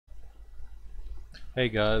Hey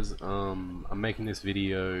guys, I'm making this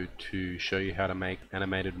video to show you how to make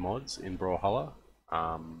animated mods in Brawlhalla.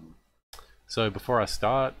 So before I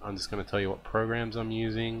start, I'm just going to tell you what programs I'm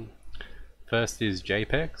using. First is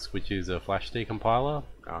JPEX, which is a Flash decompiler.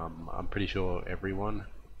 I'm pretty sure everyone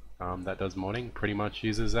that does modding pretty much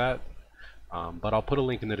uses that. But I'll put a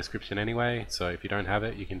link in the description anyway, so if you don't have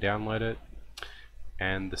it, you can download it.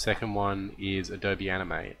 And the second one is Adobe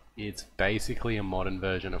Animate. It's basically a modern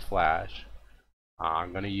version of Flash.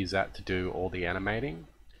 I'm going to use that to do all the animating.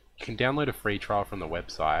 You can download a free trial from the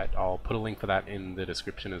website. I'll put a link for that in the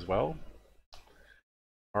description as well.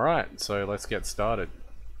 Alright, so let's get started.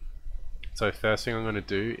 So first thing I'm going to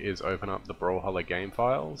do is open up the Brawlhalla game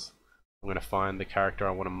files. I'm going to find the character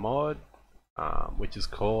I want to mod, which is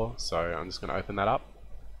core, so I'm just going to open that up.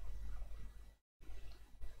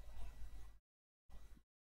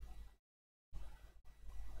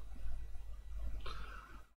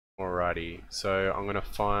 Alrighty, so I'm going to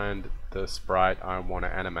find the sprite I want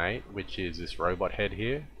to animate, which is this robot head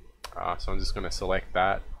here. So I'm just going to select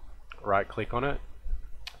that, right click on it,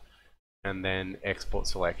 and then export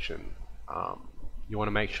selection. You want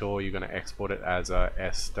to make sure you're going to export it as a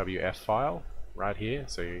SWF file right here,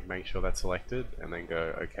 so you make sure that's selected and then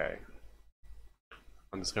go OK.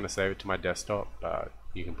 I'm just going to save it to my desktop, but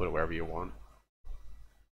you can put it wherever you want.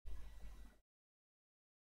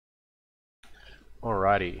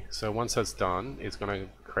 Alrighty, so once that's done, it's going to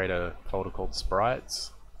create a folder called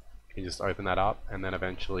sprites. You can just open that up and then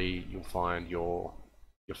eventually you'll find your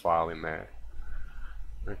file in there.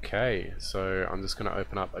 Okay, so I'm just going to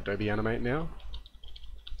open up Adobe Animate now.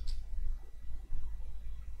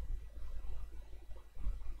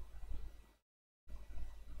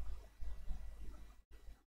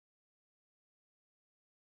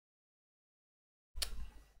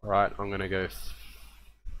 Alright, I'm going to go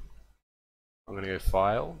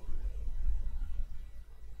File,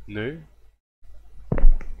 New,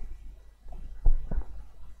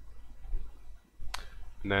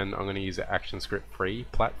 and then I'm going to use the ActionScript free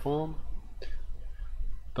platform.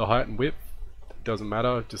 The height and width doesn't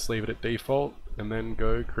matter, just leave it at default and then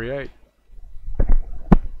go create.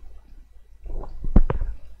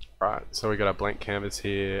 Right, so we got our blank canvas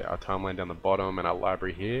here, our timeline down the bottom, and our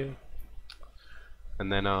library here. And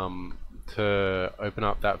then to open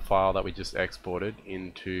up that file that we just exported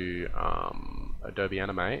into Adobe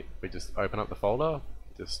Animate, we just open up the folder,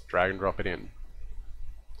 just drag and drop it in.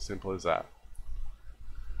 Simple as that.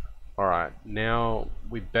 Alright, now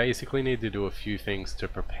we basically need to do a few things to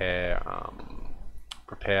prepare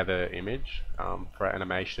the image for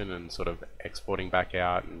animation and sort of exporting back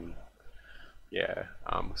out, and yeah,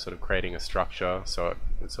 sort of creating a structure so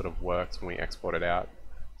it sort of works when we export it out.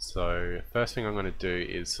 So first thing I'm going to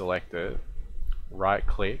do is select it, right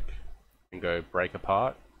click and go break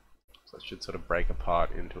apart. So it should sort of break apart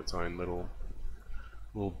into its own little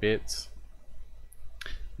bits.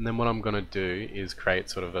 And then what I'm going to do is create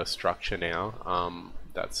sort of a structure now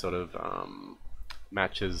that sort of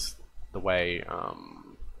matches the way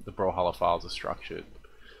the Brawlhalla files are structured.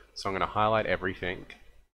 So I'm going to highlight everything,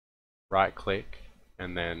 right click,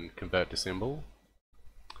 and then convert to symbol.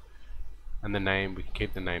 And the name, we can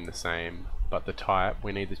keep the name the same, but the type,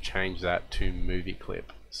 we need to change that to movie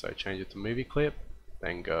clip. So change it to movie clip,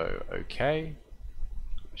 then go OK.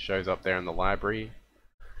 It shows up there in the library.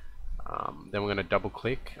 Then we're going to double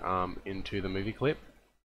click into the movie clip,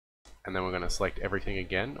 and then we're going to select everything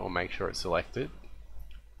again, or make sure it's selected.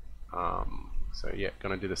 So yeah,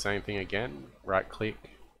 going to do the same thing again, right click,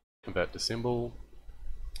 convert to symbol,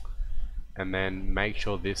 and then make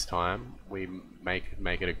sure this time we make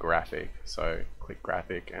it a graphic. So click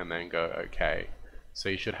graphic and then go OK. So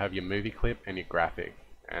you should have your movie clip and your graphic,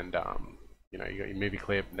 and you know, you got your movie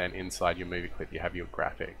clip, then inside your movie clip you have your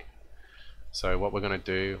graphic. So what we're going to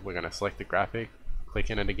do, we're going to select the graphic, click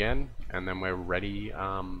in it again, and then we're ready,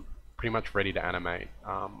 pretty much ready to animate.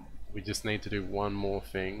 We just need to do one more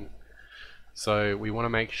thing. So we want to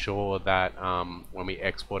make sure that when we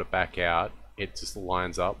export it back out, it just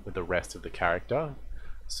lines up with the rest of the character.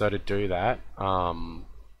 So to do that,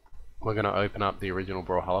 we're going to open up the original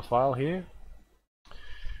Brawlhalla file here.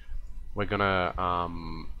 We're going to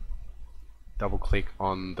double click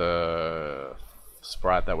on the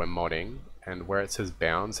sprite that we're modding, and where it says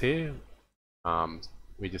bounds here,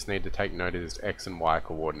 we just need to take note of this X and Y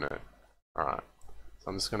coordinate. Alright, so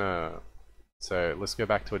I'm just gonna, so let's go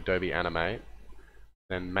back to Adobe Animate,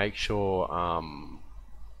 then make sure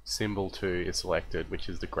symbol 2 is selected, which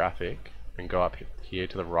is the graphic, and go up here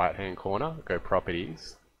to the right hand corner, go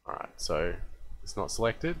properties. Alright, so it's not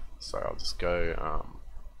selected, so I'll just go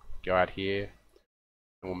out here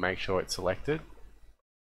and we'll make sure it's selected.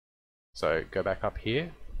 So go back up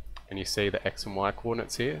here and you see the X and Y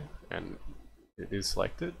coordinates here, and it is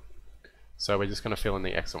selected. So we're just going to fill in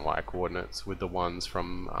the X and Y coordinates with the ones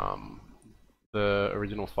from the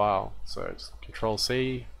original file. So just Control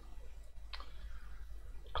C,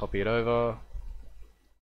 copy it over,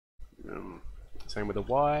 same with the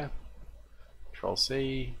Y, Control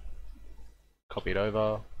C, copy it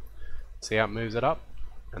over, see how it moves it up,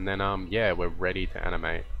 and then yeah, we're ready to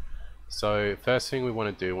animate. So first thing we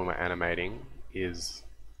want to do when we're animating is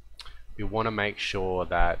we want to make sure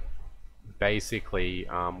that basically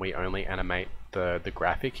we only animate the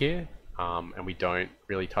graphic here, and we don't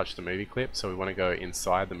really touch the movie clip. So we want to go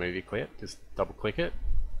inside the movie clip, just double click it,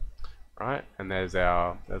 right, and there's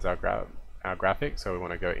our graphic, so we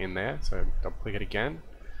want to go in there, so double click it again,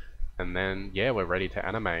 and then yeah, we're ready to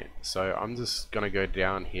animate. So I'm just going to go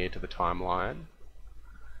down here to the timeline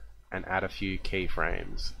and add a few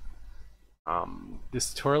keyframes.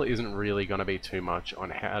 This tutorial isn't really going to be too much on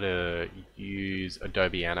how to use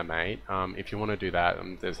Adobe Animate. If you want to do that,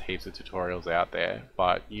 there's heaps of tutorials out there,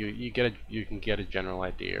 but you can get a general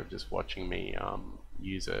idea of just watching me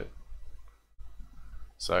use it.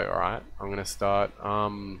 So alright, I'm going to start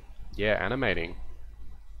yeah, animating.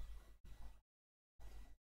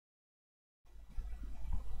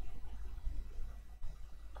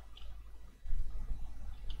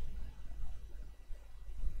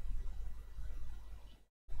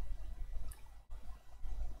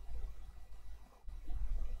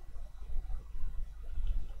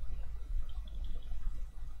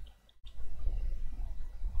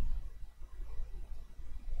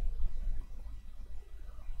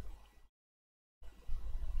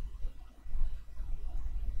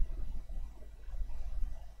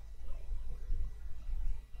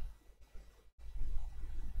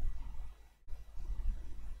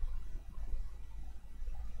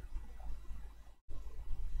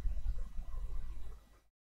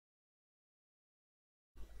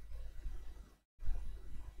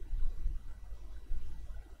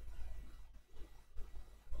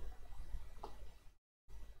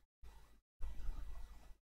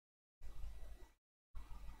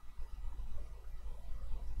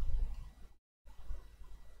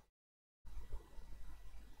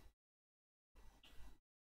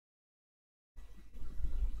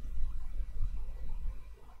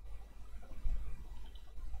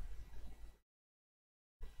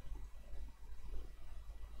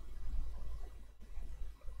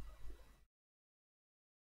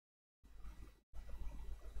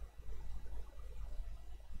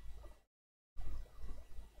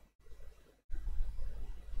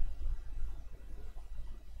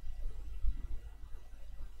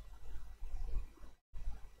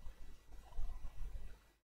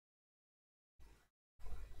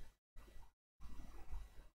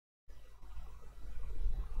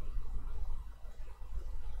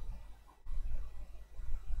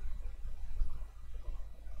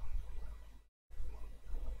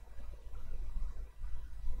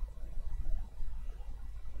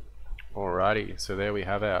 Alrighty, so there we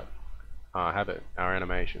have our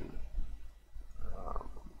animation.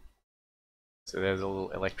 So there's a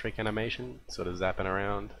little electric animation, sort of zapping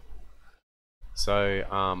around. So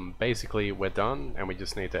basically we're done, and we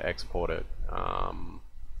just need to export it.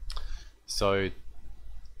 So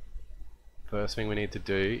first thing we need to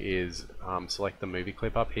do is select the movie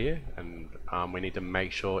clip up here, and we need to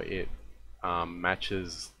make sure it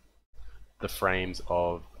matches the frames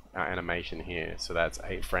of our animation here. So that's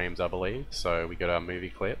 8 frames, I believe. So we got our movie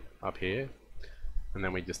clip up here, and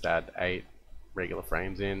then we just add 8 regular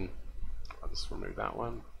frames in. I'll just remove that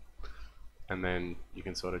one, and then you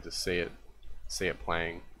can sort of just see it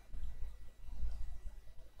playing.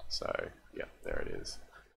 So yeah, there it is.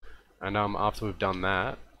 And after we've done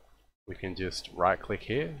that, we can just right click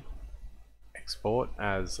here, export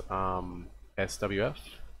as SWF,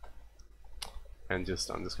 and I'm just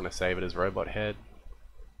going to save it as robot head.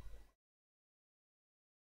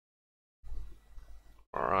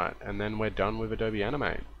 Alright, and then we're done with Adobe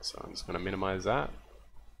Animate. So I'm just going to minimize that.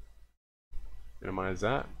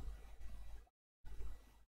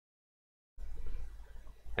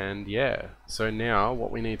 And yeah, so now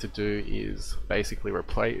what we need to do is basically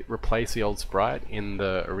replace the old sprite in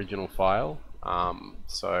the original file.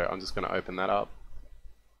 So I'm just going to open that up.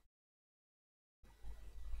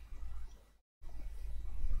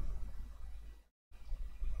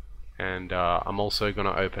 And I'm also going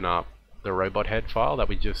to open up the robot head file that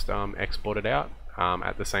we just exported out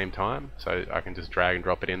at the same time. So I can just drag and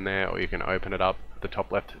drop it in there, or you can open it up at the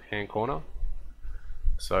top left hand corner.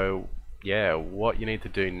 So yeah, what you need to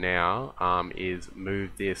do now is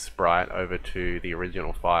move this sprite over to the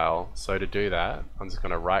original file. So to do that, I'm just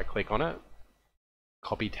going to right click on it,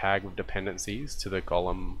 copy tag with dependencies to the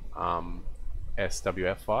Golem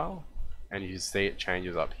SWF file, and you see it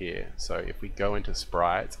changes up here. So if we go into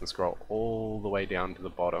sprites and scroll all the way down to the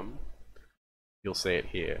bottom, you'll see it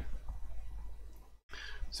here.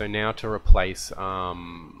 So now to replace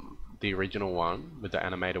the original one with the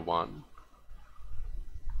animated one,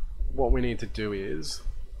 what we need to do is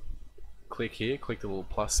click here, click the little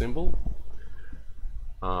plus symbol,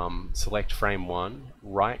 select frame 1,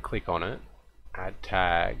 right click on it, add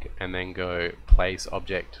tag, and then go place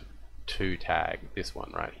object to tag, this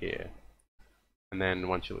one right here. And then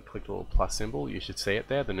once you click the little plus symbol, you should see it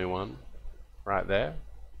there, the new one right there.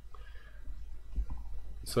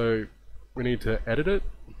 So we need to edit it,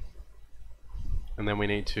 and then we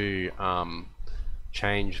need to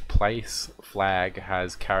change place flag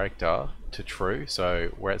has character to true. So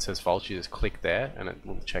where it says false, you just click there and a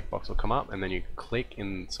little checkbox will come up, and then you click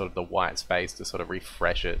in sort of the white space to sort of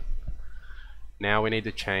refresh it. Now we need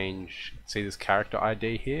to change, see this character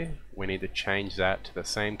ID here? We need to change that to the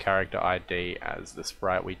same character ID as the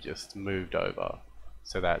sprite we just moved over.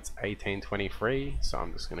 So that's 1823, so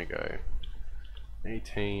I'm just going to go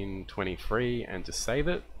 1823 and just save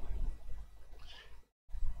it.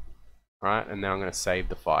 Alright, and now I'm going to save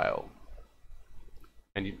the file.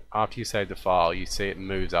 And after you save the file, you see it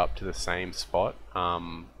moves up to the same spot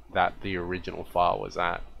that the original file was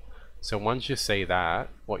at. So once you see that,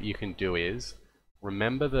 what you can do is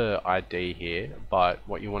remember the ID here, but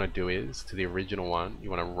what you want to do is to the original one,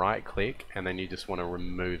 you want to right click and then you just want to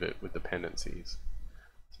remove it with dependencies.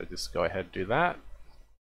 So just go ahead and do that.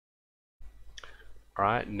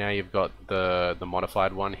 Alright, now you've got the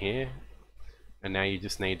modified one here, and now you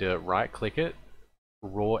just need to right click it,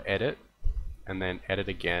 raw edit, and then edit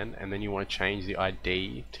again, and then you want to change the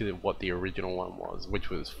ID to what the original one was, which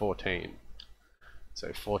was 14.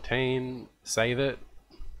 So 14, save it,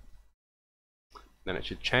 then it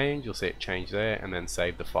should change, you'll see it change there, and then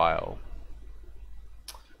save the file.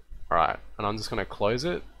 Alright, and I'm just going to close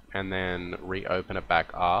it and then reopen it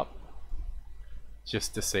back up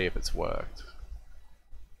just to see if it's worked.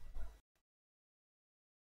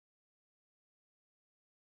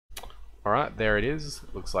 Alright, there it is.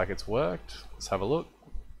 Looks like it's worked. Let's have a look.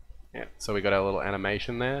 Yeah, so we got our little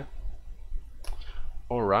animation there.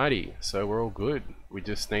 Alrighty, so we're all good. We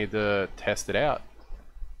just need to test it out.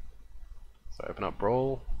 So open up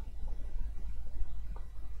Brawl.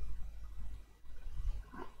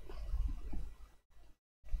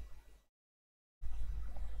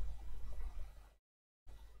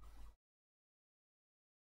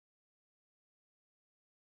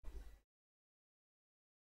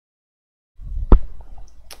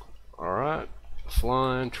 Alright,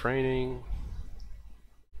 flying, training.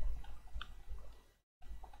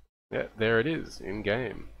 Yeah, there it is, in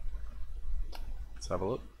game. Let's have a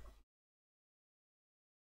look.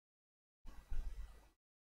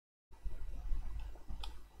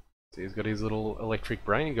 So he's got his little electric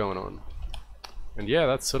brain going on. And yeah,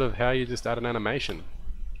 that's sort of how you just add an animation.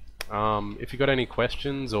 If you got any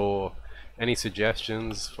questions or any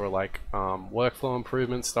suggestions for like workflow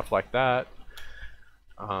improvements, stuff like that,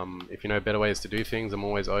 if you know better ways to do things, I'm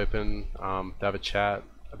always open to have a chat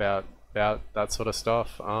about that sort of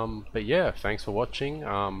stuff. But yeah, thanks for watching.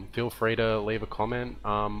 Feel free to leave a comment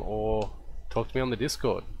or talk to me on the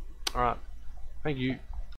Discord. Alright, thank you.